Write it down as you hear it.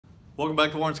Welcome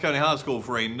back to Lawrence County High School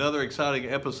for another exciting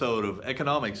episode of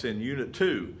Economics in Unit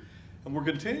 2. And we're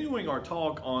continuing our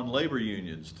talk on labor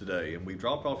unions today. And we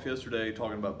dropped off yesterday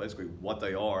talking about basically what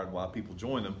they are and why people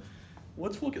join them.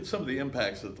 Let's look at some of the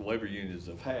impacts that the labor unions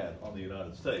have had on the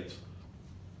United States.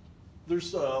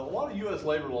 There's a lot of U.S.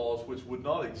 labor laws which would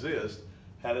not exist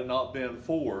had it not been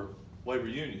for labor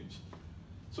unions.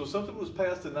 So something was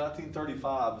passed in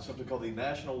 1935, something called the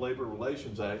National Labor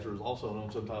Relations Act, or is also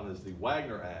known sometimes as the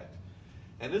Wagner Act.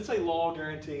 And it's a law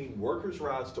guaranteeing workers'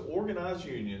 rights to organize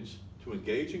unions, to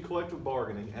engage in collective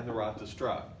bargaining, and the right to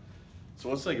strike. So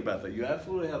let's think about that. You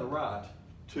absolutely have the right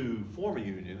to form a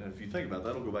union, and if you think about that,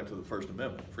 it'll go back to the First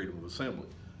Amendment, freedom of assembly.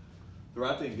 The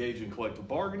right to engage in collective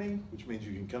bargaining, which means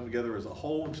you can come together as a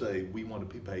whole and say, we want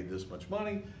to be paid this much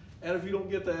money, and if you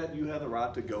don't get that, you have the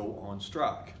right to go on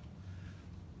strike.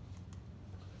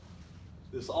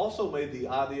 This also made the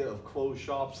idea of closed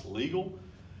shops legal.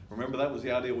 Remember, that was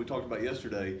the idea we talked about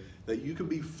yesterday, that you can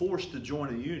be forced to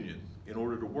join a union in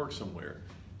order to work somewhere.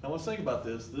 Now let's think about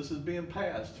this. This is being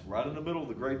passed right in the middle of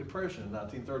the Great Depression in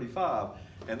 1935,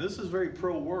 and this is very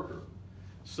pro-worker.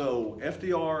 So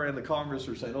FDR and the Congress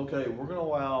are saying, okay, we're going to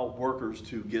allow workers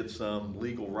to get some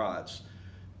legal rights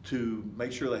to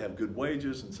make sure they have good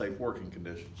wages and safe working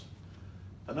conditions.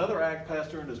 Another act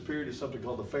passed during this period is something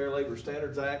called the Fair Labor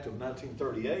Standards Act of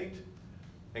 1938.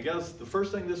 And guys, the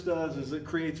first thing this does is it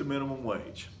creates a minimum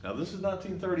wage. Now this is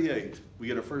 1938, we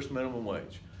get our first minimum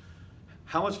wage.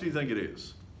 How much do you think it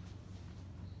is?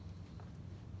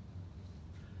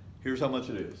 Here's how much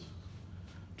it is.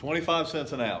 25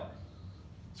 cents an hour.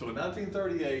 So in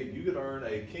 1938, you could earn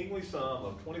a kingly sum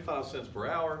of 25 cents per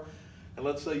hour. And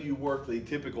let's say you work the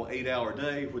typical 8-hour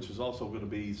day, which is also going to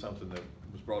be something that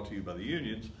was brought to you by the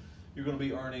unions. You're going to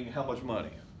be earning how much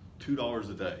money? $2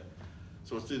 a day.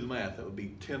 So let's do the math. That would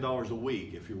be $10 a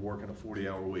week if you're working a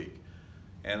 40-hour week.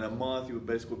 And a month, you would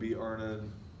basically be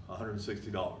earning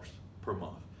 $160 per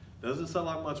month. Doesn't sound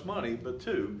like much money, but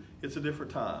two, it's a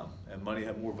different time, and money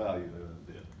had more value than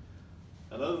it did.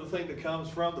 Another thing that comes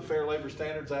from the Fair Labor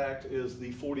Standards Act is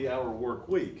the 40-hour work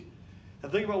week.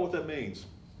 And think about what that means.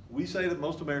 We say that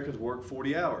most Americans work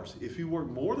 40 hours. If you work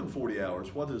more than 40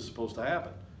 hours, what is supposed to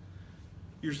happen?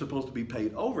 You're supposed to be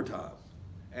paid overtime.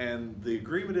 And the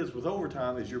agreement is with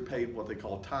overtime is you're paid what they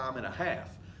call time and a half.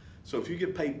 So if you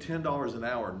get paid $10 an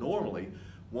hour normally,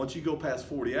 once you go past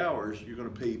 40 hours, you're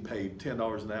going to be paid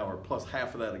 $10 an hour plus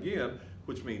half of that again,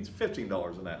 which means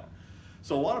 $15 an hour.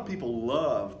 So a lot of people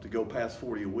love to go past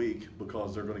 40 a week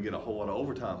because they're going to get a whole lot of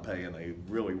overtime pay and they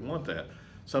really want that.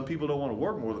 Some people don't want to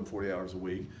work more than 40 hours a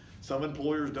week. Some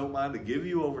employers don't mind to give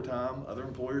you overtime. Other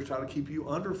employers try to keep you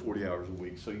under 40 hours a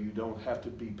week so you don't have to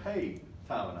be paid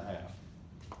time and a half.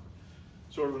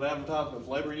 Sort of an advertisement of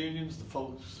labor unions, the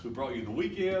folks who brought you the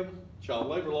weekend, child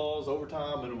labor laws,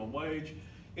 overtime, minimum wage,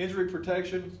 injury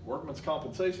protection, workman's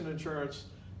compensation insurance,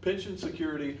 pension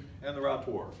security, and the right to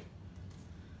work.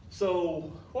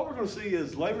 So what we're going to see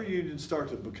is labor unions start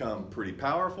to become pretty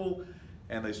powerful,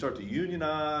 and they start to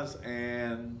unionize,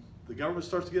 and the government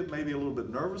starts to get maybe a little bit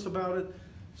nervous about it.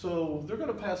 So they're going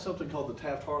to pass something called the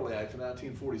Taft-Hartley Act in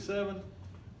 1947,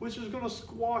 which is going to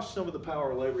squash some of the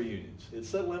power of labor unions. It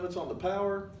set limits on the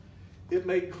power. It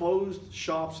made closed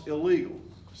shops illegal.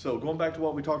 So going back to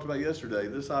what we talked about yesterday,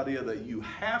 this idea that you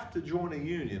have to join a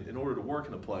union in order to work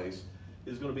in a place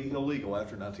is going to be illegal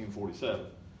after 1947.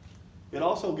 It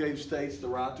also gave states the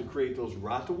right to create those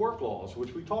right to work laws,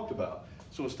 which we talked about.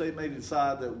 So a state may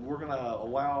decide that we're going to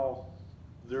allow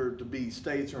there to be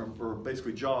states or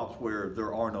basically jobs where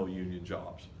there are no union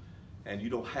jobs. And you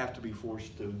don't have to be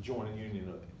forced to join a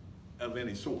union of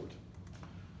any sort.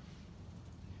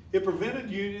 It prevented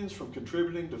unions from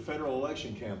contributing to federal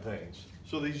election campaigns.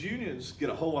 So these unions get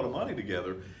a whole lot of money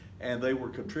together, and they were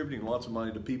contributing lots of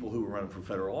money to people who were running for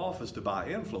federal office to buy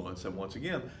influence. And once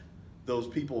again, those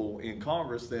people in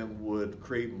Congress then would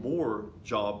create more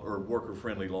job or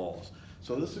worker-friendly laws.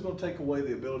 So this is going to take away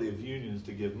the ability of unions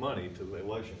to give money to the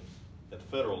elections at the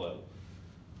federal level.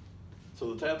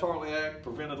 So the Taft-Hartley Act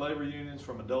prevented labor unions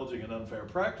from indulging in unfair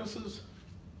practices.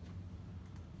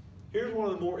 Here's one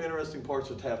of the more interesting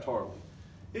parts of Taft-Hartley.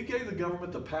 It gave the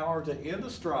government the power to end a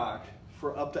strike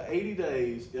for up to 80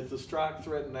 days if the strike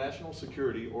threatened national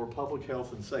security or public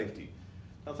health and safety.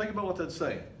 Now think about what that's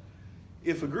saying.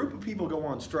 If a group of people go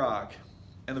on strike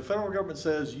and the federal government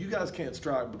says you guys can't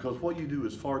strike because what you do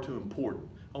is far too important,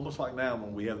 almost like now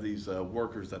when we have these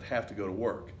workers that have to go to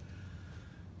work.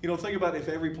 You know, think about if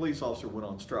every police officer went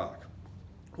on strike.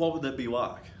 What would that be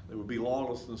like? There would be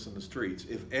lawlessness in the streets.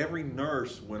 If every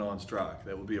nurse went on strike,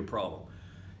 that would be a problem.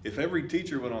 If every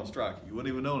teacher went on strike, you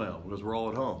wouldn't even know now because we're all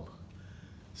at home.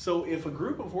 So if a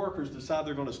group of workers decide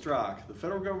they're going to strike, the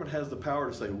federal government has the power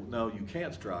to say, no, you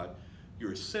can't strike.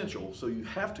 You're essential, so you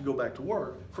have to go back to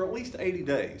work for at least 80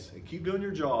 days and keep doing your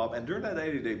job. And during that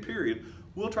 80-day period,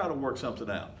 we'll try to work something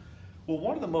out. Well,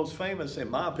 one of the most famous,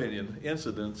 in my opinion,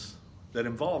 incidents that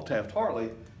involved Taft-Hartley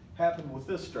happened with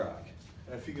this strike.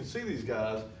 And if you can see these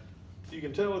guys, you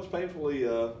can tell it's painfully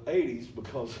 80s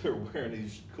because they're wearing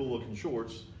these cool-looking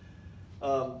shorts.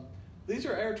 These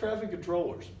are air traffic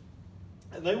controllers.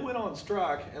 And they went on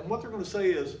strike, and what they're going to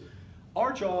say is,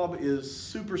 our job is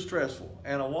super stressful.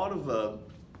 And a lot of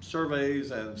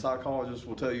surveys and psychologists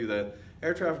will tell you that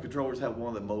air traffic controllers have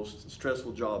one of the most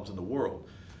stressful jobs in the world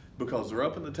because they're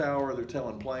up in the tower, they're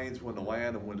telling planes when to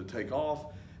land and when to take off.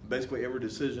 Basically every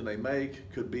decision they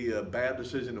make could be a bad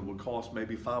decision that would cost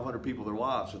maybe 500 people their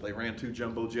lives if they ran 2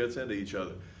 jumbo jets into each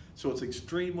other. So it's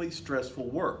extremely stressful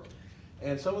work.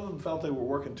 And some of them felt they were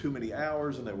working too many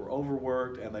hours and they were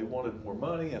overworked and they wanted more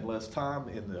money and less time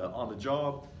on the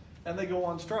job, and they go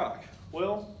on strike.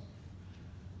 Well,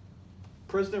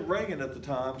 President Reagan at the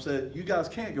time said, you guys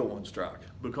can't go on strike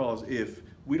because if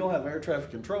we don't have air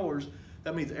traffic controllers,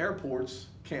 that means airports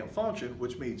can't function,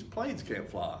 which means planes can't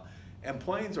fly. And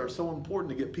planes are so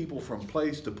important to get people from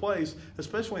place to place,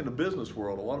 especially in the business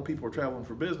world. A lot of people are traveling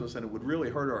for business and it would really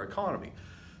hurt our economy.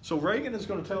 So Reagan is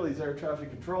going to tell these air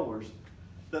traffic controllers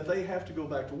that they have to go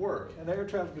back to work. And air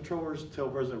traffic controllers tell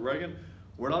President Reagan,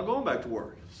 we're not going back to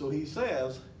work. So he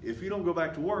says, if you don't go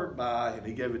back to work by, and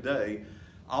he gave a day,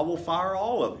 I will fire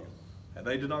all of you. And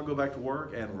they did not go back to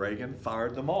work, and Reagan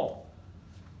fired them all.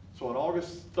 So on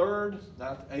August 3rd,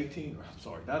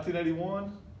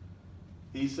 1981,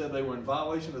 he said they were in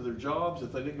violation of their jobs.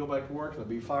 If they didn't go back to work, they'd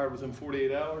be fired within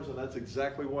 48 hours, and that's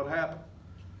exactly what happened.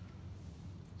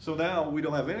 So now we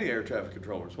don't have any air traffic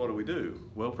controllers. What do?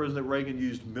 Well, President Reagan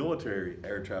used military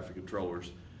air traffic controllers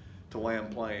to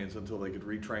land planes until they could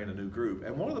retrain a new group.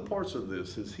 And one of the parts of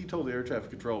this is he told the air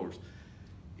traffic controllers,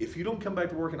 if you don't come back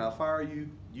to work and I fire you,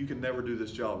 you can never do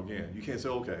this job again. You can't say,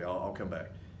 okay, I'll come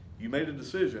back. You made a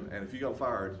decision, and if you got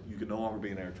fired, you can no longer be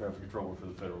an air traffic controller for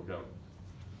the federal government.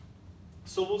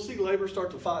 So we'll see labor start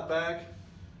to fight back.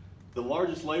 The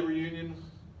largest labor union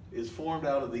is formed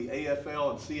out of the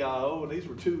AFL and CIO, and these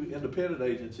were 2 independent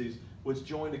agencies which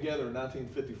joined together in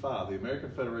 1955, the American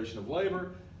Federation of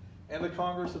Labor and the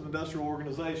Congress of Industrial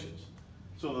Organizations.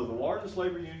 So they're the largest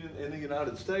labor union in the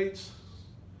United States,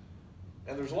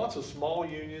 and there's lots of small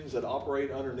unions that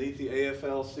operate underneath the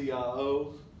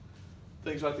AFL-CIO.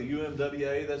 Things like the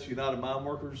UMWA, that's United Mine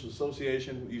Workers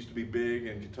Association, used to be big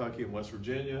in Kentucky and West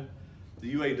Virginia.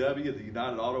 The UAW, the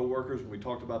United Auto Workers, when we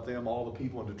talked about them, all the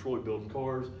people in Detroit building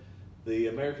cars. The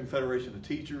American Federation of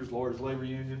Teachers, largest labor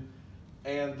union.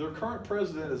 And their current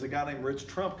president is a guy named Rich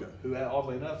Trumka, who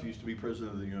oddly enough used to be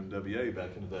president of the UMWA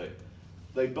back in the day.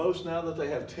 They boast now that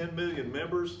they have 10 million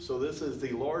members, so this is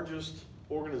the largest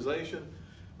organization.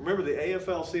 Remember, the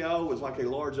AFL-CIO was like a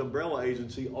large umbrella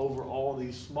agency over all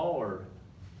these smaller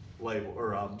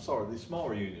these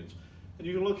smaller unions. And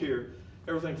you can look here,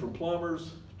 everything from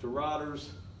plumbers to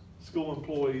riders, school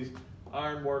employees,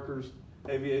 iron workers,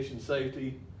 aviation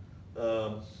safety,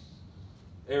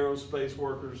 aerospace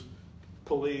workers,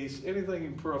 police, anything you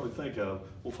can probably think of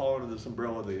will fall under this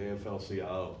umbrella of the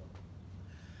AFL-CIO.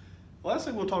 The last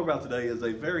thing we'll talk about today is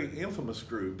a very infamous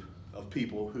group of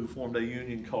people who formed a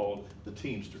union called the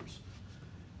Teamsters.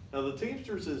 Now the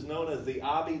Teamsters is known as the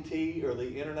IBT, or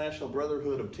the International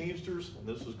Brotherhood of Teamsters, and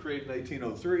this was created in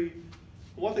 1803.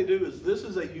 What they do is, this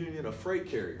is a union of freight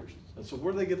carriers. And so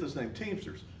where do they get this name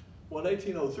Teamsters? Well, in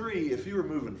 1803, if you were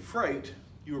moving freight,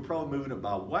 you were probably moving it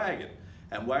by wagon,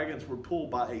 and wagons were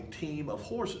pulled by a team of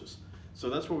horses. So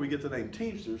that's where we get the name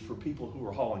Teamsters, for people who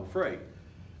are hauling freight.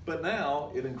 But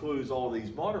now it includes all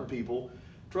these modern people,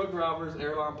 truck drivers,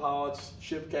 airline pilots,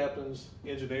 ship captains,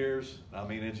 engineers. I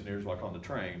mean engineers like on the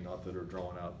train, not that are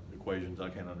drawing out equations I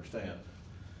can't understand.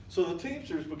 So the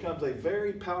Teamsters becomes a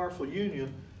very powerful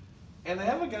union, and they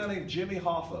have a guy named Jimmy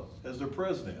Hoffa as their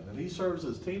president, and he serves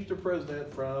as Teamster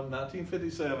president from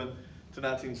 1957 to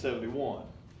 1971.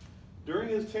 During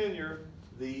his tenure,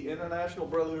 the International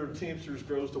Brotherhood of Teamsters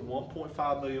grows to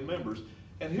 1.5 million members,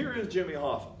 and here is Jimmy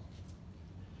Hoffa.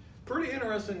 Pretty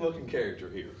interesting looking character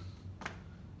here.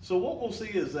 So what we'll see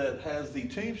is that as the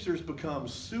Teamsters become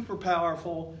super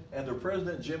powerful and their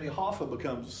president Jimmy Hoffa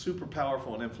becomes super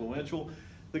powerful and influential,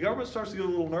 the government starts to get a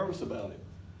little nervous about him.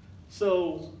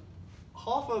 So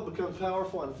Hoffa becomes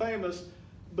powerful and famous,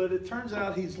 but it turns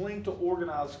out he's linked to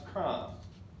organized crime,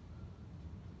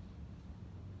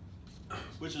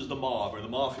 which is the mob or the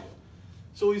mafia.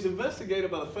 So he's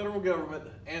investigated by the federal government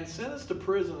and sentenced to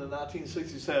prison in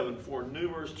 1967 for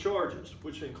numerous charges,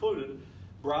 which included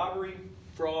bribery,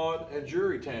 fraud, and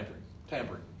jury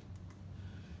tampering.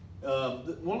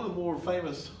 One of the more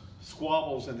famous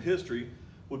squabbles in history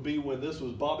would be when this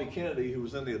was Bobby Kennedy, who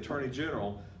was then the Attorney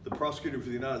General, the prosecutor for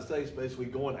the United States, basically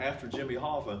going after Jimmy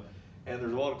Hoffa. And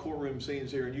there's a lot of courtroom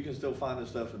scenes here, and you can still find this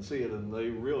stuff and see it, and they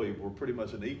really were pretty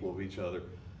much an equal of each other,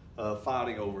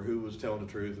 fighting over who was telling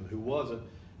the truth and who wasn't.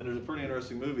 And there's a pretty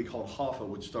interesting movie called Hoffa,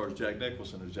 which stars Jack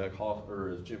Nicholson as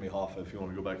Jimmy Hoffa, if you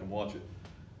want to go back and watch it.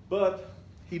 But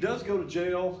he does go to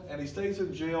jail, and he stays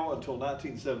in jail until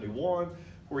 1971,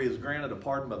 where he is granted a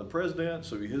pardon by the president.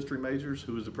 So you history majors,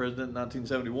 who was the president in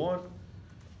 1971?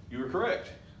 You were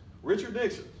correct, Richard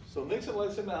Nixon. So Nixon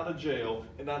lets him out of jail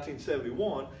in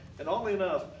 1971, and oddly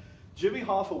enough, Jimmy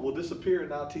Hoffa will disappear in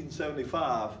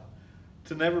 1975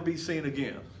 to never be seen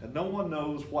again, and no one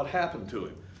knows what happened to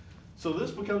him. So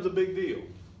this becomes a big deal.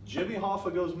 Jimmy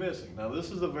Hoffa goes missing. Now this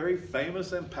is a very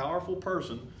famous and powerful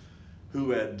person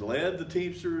who had led the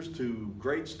Teamsters to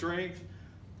great strength.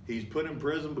 He's put in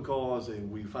prison because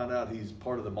we find out he's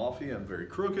part of the mafia and very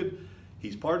crooked.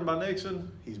 He's pardoned by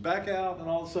Nixon, he's back out, and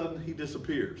all of a sudden he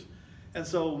disappears. And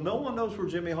so no one knows where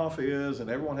Jimmy Hoffa is, and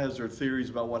everyone has their theories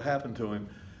about what happened to him.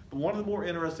 But one of the more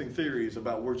interesting theories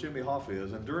about where Jimmy Hoffa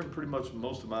is, and during pretty much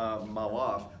most of my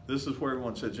life, this is where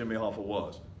everyone said Jimmy Hoffa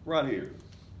was, right here.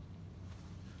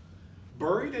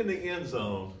 Buried in the end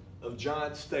zone of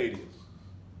Giant Stadium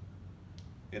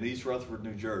in East Rutherford,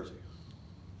 New Jersey.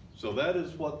 So that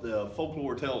is what the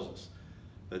folklore tells us,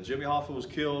 that Jimmy Hoffa was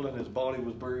killed and his body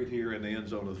was buried here in the end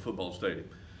zone of the football stadium.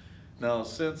 Now,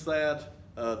 since that,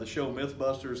 the show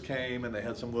Mythbusters came, and they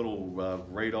had some little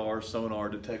radar, sonar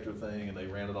detector thing, and they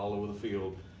ran it all over the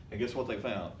field. And guess what they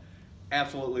found?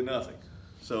 Absolutely nothing.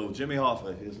 So Jimmy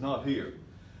Hoffa is not here.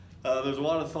 There's a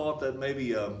lot of thought that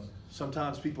maybe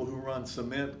sometimes people who run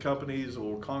cement companies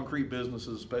or concrete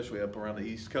businesses, especially up around the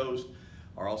East Coast,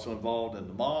 are also involved in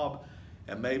the mob.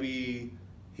 And maybe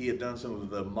he had done some of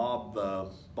the mob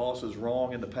bosses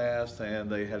wrong in the past, and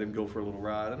they had him go for a little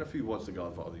ride. And if he was the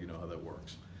Godfather, you know how that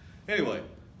works. Anyway,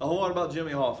 a whole lot about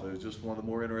Jimmy Hoffa. He's just one of the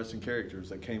more interesting characters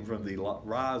that came from the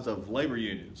rise of labor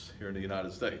unions here in the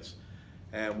United States.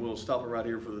 And we'll stop it right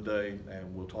here for the day,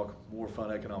 and we'll talk more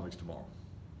fun economics tomorrow.